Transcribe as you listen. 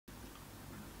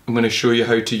I'm going to show you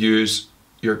how to use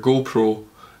your GoPro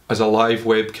as a live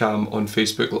webcam on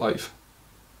Facebook Live.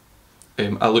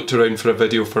 I looked around for a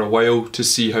video for a while to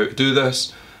see how to do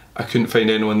this. I couldn't find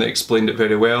anyone that explained it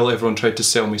very well. Everyone tried to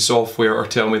sell me software or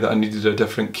tell me that I needed a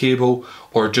different cable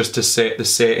or just to set the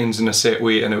settings in a set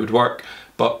way and it would work.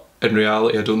 But in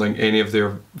reality, I don't think any of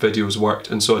their videos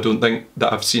worked, and so I don't think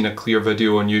that I've seen a clear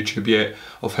video on YouTube yet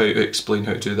of how to explain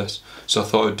how to do this. So I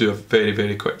thought I'd do a very,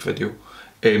 very quick video.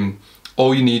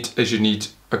 All you need is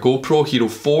a GoPro Hero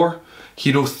 4.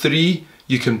 Hero 3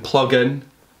 you can plug in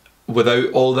without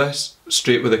all this,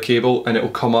 straight with a cable, and it will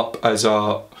come up as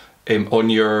a, on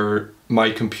your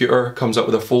My Computer, comes up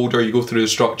with a folder. You go through the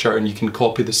structure and you can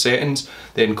copy the settings,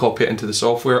 then copy it into the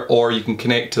software, or you can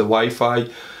connect to the Wi-Fi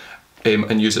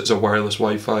and use it as a wireless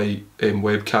Wi-Fi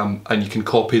webcam, and you can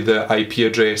copy the IP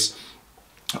address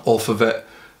off of it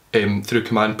through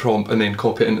command prompt and then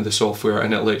copy it into the software,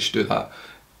 and it lets you do that.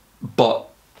 But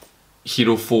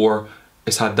Hero 4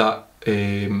 has had that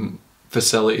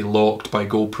facility locked by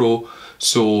GoPro,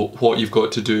 so what you've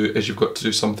got to do is you've got to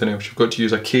do something else. You've got to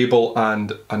use a cable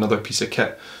and another piece of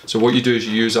kit. So what you do is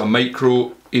you use a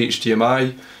micro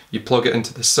HDMI, you plug it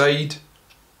into the side.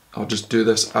 I'll just do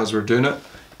this as we're doing it.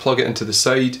 Plug it into the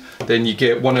side, then you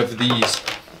get one of these.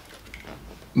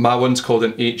 My one's called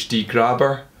an HD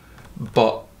grabber,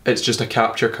 but it's just a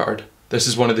capture card. This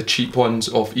is one of the cheap ones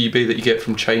off eBay that you get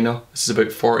from China. This is about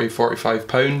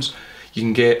 £40–45. You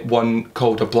can get one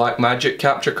called a Blackmagic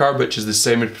capture card, which is the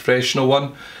semi-professional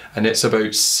one, and it's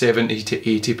about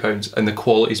 £70–80, and the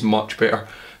quality is much better.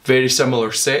 Very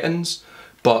similar settings,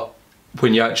 but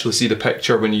when you actually see the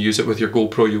picture, when you use it with your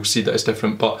GoPro, you'll see that it's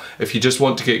different. But if you just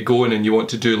want to get going and you want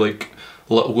to do like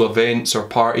little events or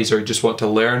parties, or you just want to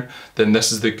learn, then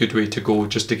this is the good way to go,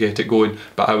 just to get it going.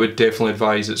 But I would definitely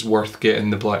advise it's worth getting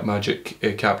the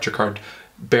Blackmagic capture card.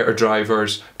 Better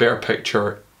drivers, better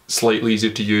picture, slightly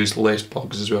easier to use, less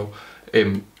bugs as well.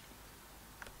 But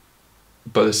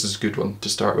this is a good one to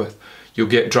start with. You'll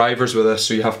get drivers with this,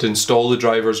 so you have to install the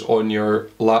drivers on your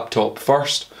laptop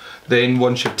first. Then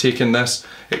once you've taken this,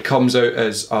 it comes out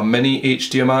as a mini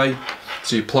HDMI.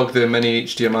 So you plug the mini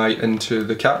HDMI into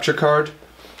the capture card,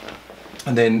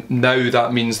 and then now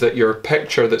that means that your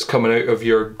picture that's coming out of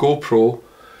your GoPro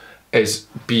is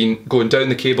going down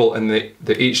the cable, and the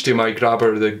HDMI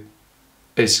grabber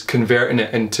is converting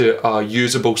it into a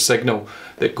usable signal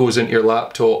that goes into your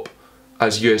laptop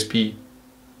as USB.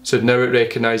 So now it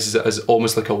recognises it as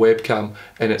almost like a webcam,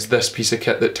 and it's this piece of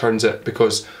kit that turns it,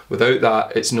 because without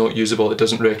that it's not usable, it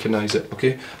doesn't recognise it,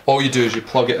 okay? All you do is you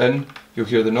plug it in, you'll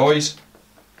hear the noise,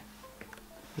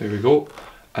 there we go,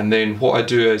 and then what I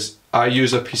do is I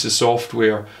use a piece of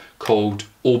software called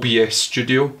OBS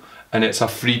Studio, and it's a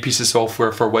free piece of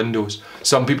software for Windows.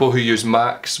 Some people who use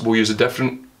Macs will use a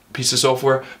different piece of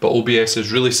software, but OBS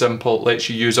is really simple. It lets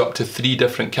you use up to 3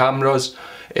 different cameras.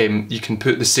 You can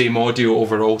put the same audio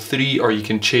over all 3, or you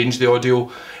can change the audio.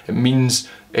 It means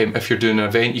if you're doing an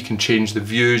event, you can change the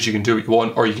views, you can do what you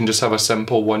want, or you can just have a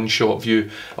simple one-shot view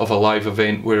of a live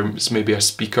event where it's maybe a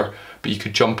speaker, but you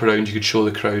could jump around, you could show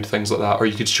the crowd, things like that, or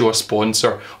you could show a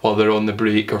sponsor while they're on the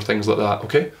break or things like that,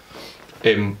 okay?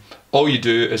 All you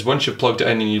do is once you've plugged it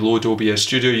in and you load OBS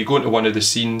Studio, you go into one of the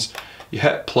scenes, you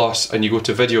hit plus and you go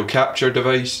to video capture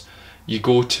device, you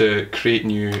go to create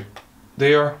new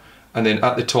there, and then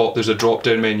at the top there's a drop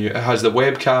down menu. It has the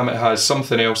webcam, it has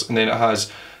something else, and then it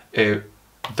has a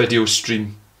video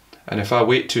stream. And if I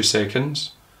wait 2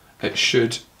 seconds, it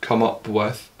should come up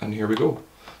with, and here we go.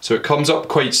 So it comes up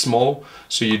quite small,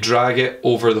 so you drag it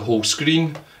over the whole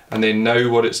screen, and then now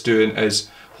what it's doing is,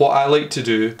 what I like to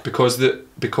do, because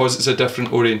it's a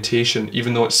different orientation,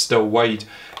 even though it's still wide,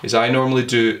 is I normally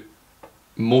do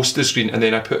most of the screen and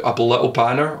then I put up a little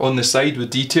banner on the side with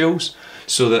details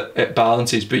so that it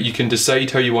balances. But you can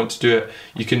decide how you want to do it.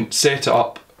 You can set it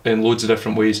up in loads of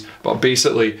different ways, but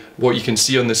basically what you can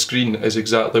see on the screen is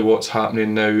exactly what's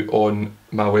happening now on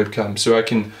my webcam. So I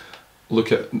can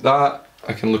look at that,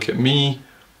 I can look at me,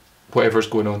 whatever's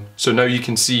going on. So now you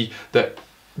can see that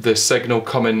the signal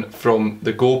coming from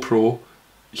the GoPro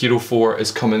Hero 4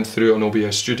 is coming through on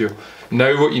OBS Studio.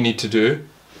 Now what you need to do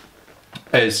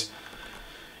is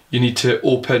you need to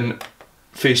open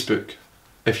Facebook.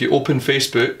 If you open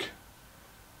Facebook,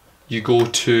 you go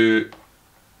to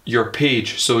your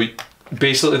page. So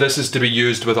basically this is to be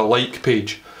used with a like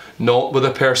page, not with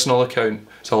a personal account.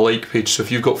 It's a like page. So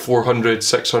if you've got 400,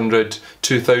 600,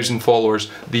 2,000 followers,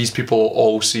 these people will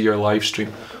all see your live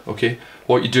stream, okay?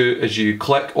 What you do is you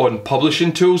click on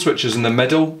Publishing Tools, which is in the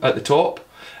middle at the top,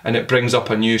 and it brings up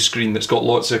a new screen that's got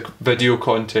lots of video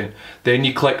content. Then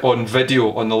you click on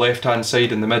Video on the left hand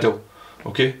side in the middle,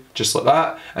 okay, just like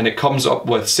that, and it comes up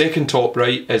with second top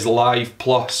right is live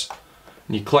plus,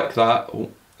 and you click that.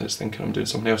 Oh, it's thinking I'm doing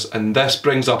something else, and this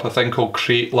brings up a thing called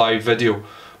create live video,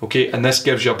 okay, and this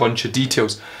gives you a bunch of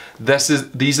details.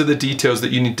 These are the details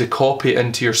that you need to copy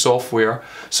into your software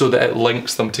so that it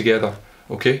links them together,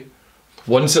 okay.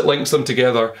 Once it links them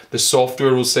together, the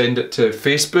software will send it to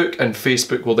Facebook, and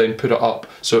Facebook will then put it up.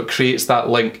 So it creates that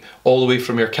link all the way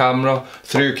from your camera,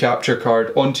 through your capture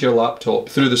card, onto your laptop,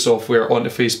 through the software,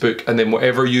 onto Facebook, and then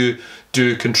whatever you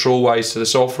do control-wise to the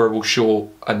software will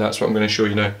show, and that's what I'm going to show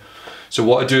you now. So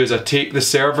what I do is I take the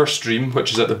server stream,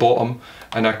 which is at the bottom,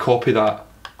 and I copy that,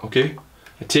 okay?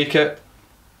 I take it,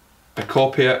 I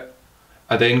copy it,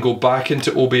 I then go back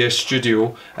into OBS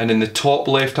Studio, and in the top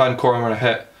left-hand corner I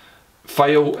hit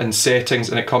File and Settings,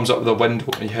 and it comes up with a window,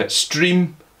 and you hit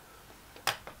Stream,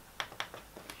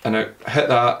 and I hit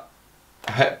that,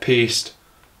 I hit Paste,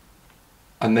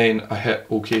 and then I hit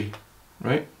OK,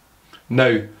 right?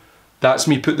 Now, that's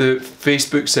me put the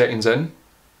Facebook settings in,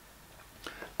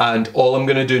 and all I'm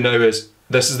going to do now is,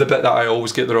 this is the bit that I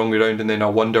always get the wrong way around and then I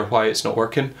wonder why it's not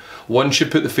working. Once you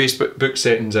put the Facebook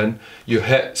settings in, you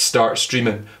hit Start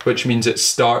Streaming, which means it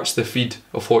starts the feed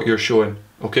of what you're showing,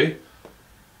 okay?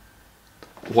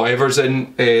 Whatever's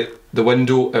in the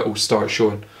window, it will start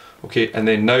showing, okay? And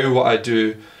then now what I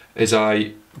do is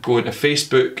I go into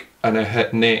Facebook and I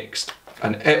hit Next,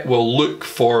 and it will look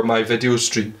for my video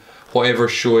stream,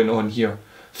 whatever's showing on here.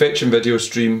 Fetch and video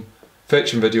stream,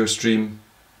 fetch and video stream,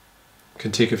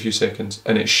 can take a few seconds,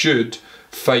 and it should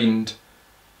find,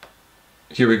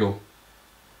 here we go,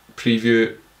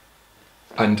 preview,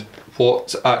 and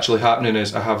what's actually happening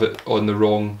is I have it on the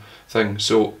wrong thing.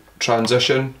 So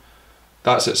transition,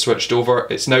 that's it switched over.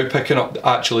 It's now picking up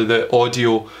actually the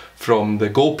audio from the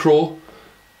GoPro.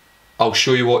 I'll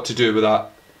show you what to do with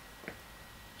that.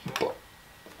 But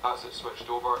as it switched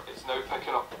over, it's now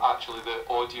picking up actually the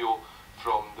audio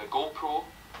from the GoPro.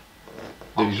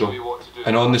 There you go.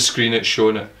 And on the screen it's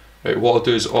showing it. Right, what I'll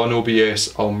do is on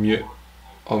OBS I'll mute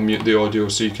the audio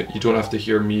so you don't have to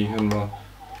hear me and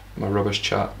my rubbish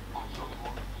chat.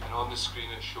 And on the screen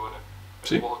it's showing it.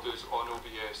 See? What I'll do is on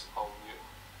OBS I'll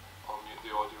mute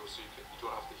the audio so you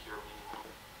don't have to hear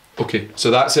me. Okay,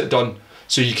 so that's it done.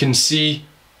 So you can see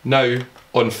now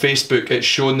on Facebook it's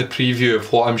showing the preview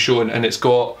of what I'm showing, and it's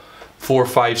got 4 or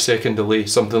 5 second delay,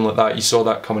 something like that. You saw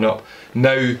that coming up.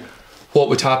 Now what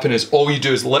would happen is all you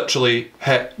do is literally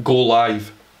hit go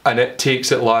live and it takes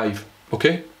it live,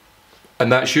 okay? And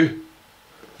that's you.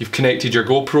 You've connected your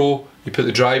GoPro, you put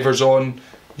the drivers on,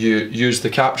 you use the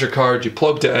capture card, you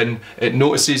plugged it in, it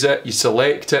notices it, you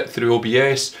select it through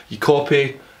OBS, you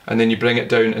copy, and then you bring it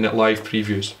down and it live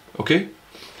previews, okay?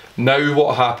 Now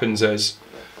what happens is,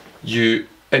 you,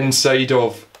 inside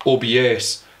of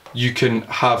OBS, you can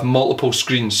have multiple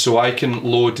screens. So I can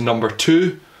load number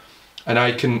 2 and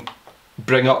I can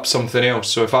bring up something else.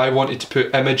 So if I wanted to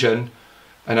put image in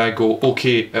and I go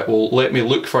okay, it will let me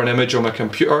look for an image on my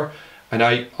computer, and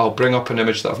I'll bring up an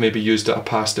image that I've maybe used at a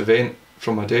past event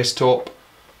from my desktop.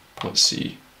 Let's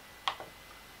see,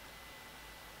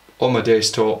 on my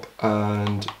desktop,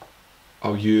 and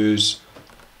I'll use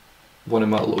one of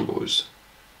my logos.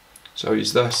 So I'll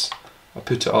use this, I'll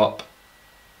put it up,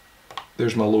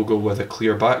 there's my logo with a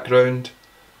clear background,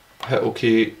 hit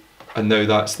OK, and now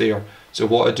that's there. So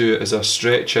what I do is I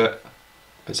stretch it.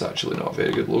 It's actually not a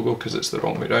very good logo because it's the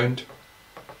wrong way around.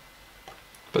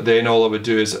 But then all I would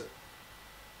do is,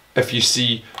 if you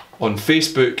see on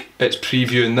Facebook, it's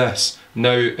previewing this.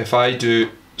 Now if I do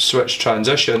switch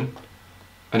transition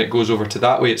and it goes over to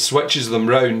that way, it switches them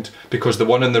round because the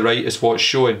one on the right is what's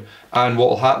showing. And what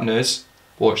will happen is,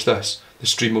 watch this, the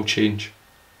stream will change.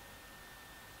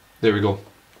 There we go.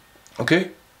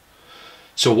 Okay?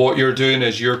 So what you're doing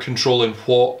is you're controlling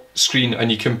what screen,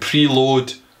 and you can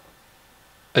preload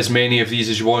as many of these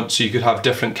as you want, so you could have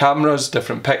different cameras,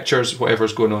 different pictures,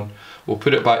 whatever's going on. We'll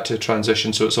put it back to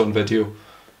transition so it's on video.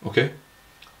 Okay?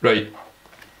 Right.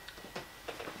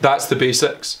 That's the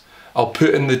basics. I'll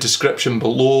put in the description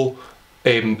below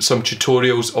some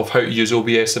tutorials of how to use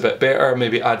OBS a bit better,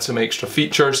 maybe add some extra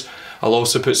features. I'll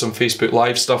also put some Facebook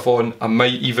Live stuff on. I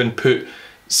might even put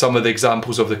some of the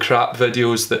examples of the crap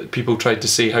videos that people tried to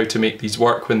say how to make these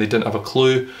work when they didn't have a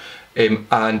clue.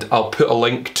 And I'll put a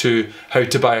link to how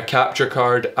to buy a capture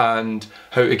card and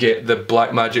how to get the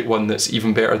Blackmagic one that's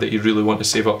even better, that you really want to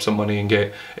save up some money and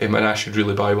get, and I should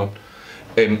really buy one.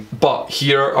 But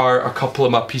here are a couple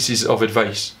of my pieces of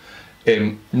advice.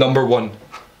 Number 1,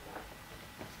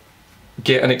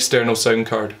 get an external sound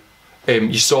card.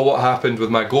 You saw what happened with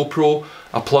my GoPro.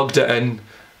 I plugged it in,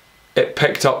 it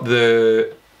picked up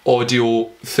the audio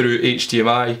through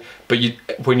HDMI, but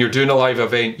when you're doing a live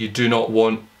event, you do not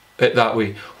want it that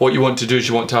way. What you want to do is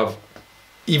you want to have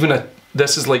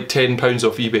this is like £10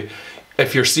 off eBay.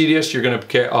 If you're serious, you're going to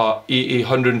get a 80,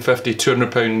 150,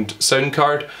 200 pound sound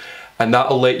card, and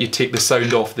that'll let you take the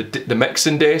sound off the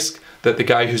mixing desk that the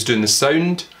guy who's doing the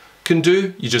sound can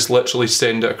do. You just literally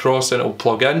send it across and it'll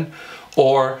plug in,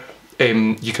 or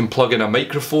you can plug in a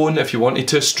microphone if you wanted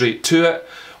to straight to it,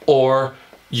 or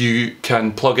you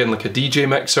can plug in like a DJ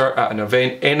mixer at an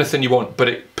event, anything you want, but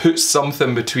it puts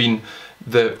something between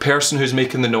the person who's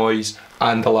making the noise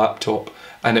and the laptop,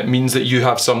 and it means that you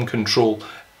have some control.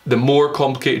 The more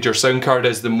complicated your sound card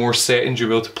is, the more settings you'll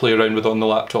be able to play around with on the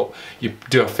laptop. You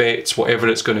do effects, whatever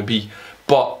it's going to be,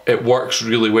 but it works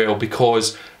really well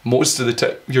because most of the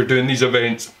time you're doing these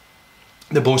events,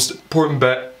 the most important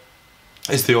bit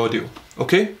is the audio,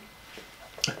 okay?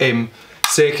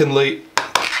 Secondly,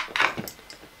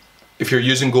 if you're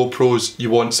using GoPros, you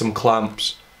want some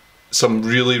clamps, some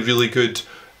really, really good,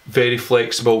 very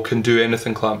flexible, can do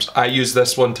anything clamps. I use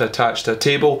this one to attach to a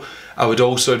table. I would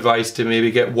also advise to maybe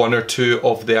get 1 or 2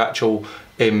 of the actual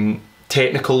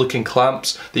technical looking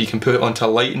clamps that you can put onto a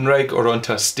lighting rig or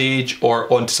onto a stage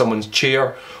or onto someone's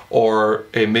chair, or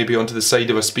maybe onto the side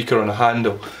of a speaker on a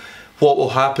handle. What will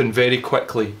happen very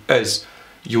quickly is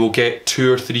you will get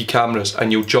 2 or 3 cameras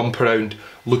and you'll jump around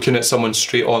looking at someone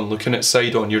straight on, looking at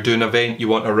side on. You're doing an event, you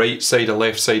want a right side, a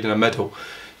left side and a middle.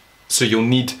 So you'll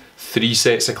need 3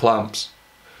 sets of clamps.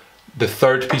 The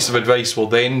third piece of advice will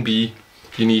then be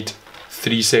you need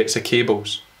 3 sets of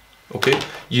cables. Okay,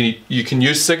 you can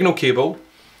use signal cable.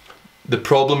 The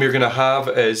problem you're going to have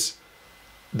is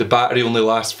the battery only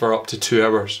lasts for up to 2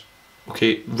 hours.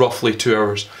 Okay, roughly 2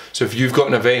 hours. So if you've got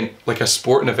an event, like a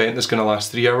sporting event that's going to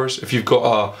last 3 hours, if you've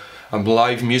got a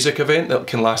live music event that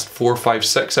can last 4, 5,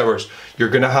 6 hours, you're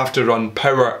going to have to run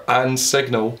power and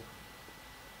signal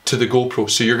to the GoPro.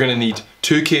 So you're going to need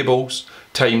 2 cables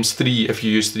times 3 if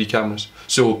you use 3 cameras.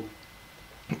 So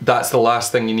that's the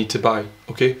last thing you need to buy,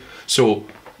 okay? So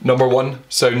number 1,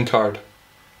 sound card.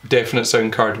 Definite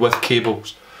sound card with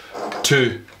cables.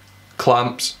 2,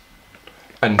 clamps.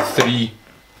 And 3,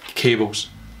 cables.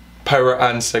 Power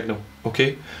and signal,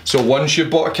 okay? So once you've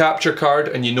bought a capture card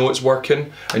and you know it's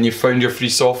working and you've found your free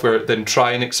software, then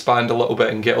try and expand a little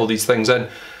bit and get all these things in.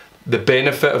 The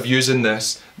benefit of using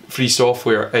this free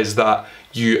software is that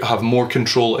you have more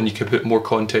control and you can put more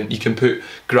content. You can put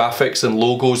graphics and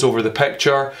logos over the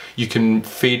picture, you can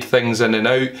fade things in and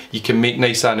out, you can make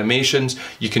nice animations,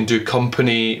 you can do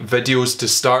company videos to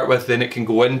start with, then it can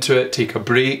go into it, take a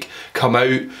break, come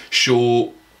out,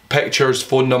 show pictures,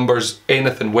 phone numbers,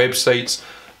 anything, websites,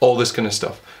 all this kind of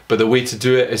stuff. But the way to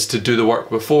do it is to do the work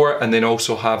before and then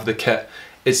also have the kit.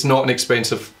 It's not an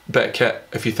expensive bit of kit.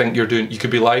 If you think you could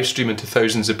be live streaming to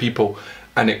thousands of people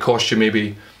and it costs you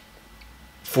maybe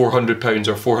 £400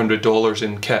 or $400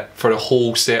 in kit for a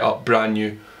whole setup brand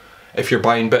new. If you're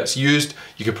buying bits used,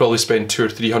 you could probably spend £200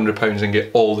 or £300 and get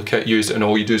all the kit used, and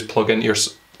all you do is plug into your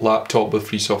laptop with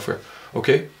free software,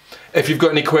 okay? If you've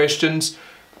got any questions,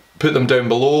 put them down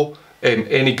below.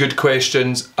 Any good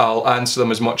questions, I'll answer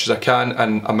them as much as I can,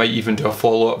 and I might even do a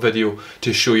follow-up video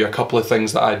to show you a couple of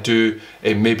things that I do,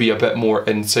 maybe a bit more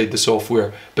inside the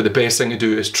software. But the best thing to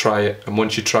do is try it, and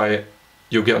once you try it,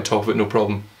 you'll get on top of it, no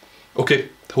problem. Okay,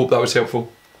 hope that was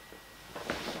helpful.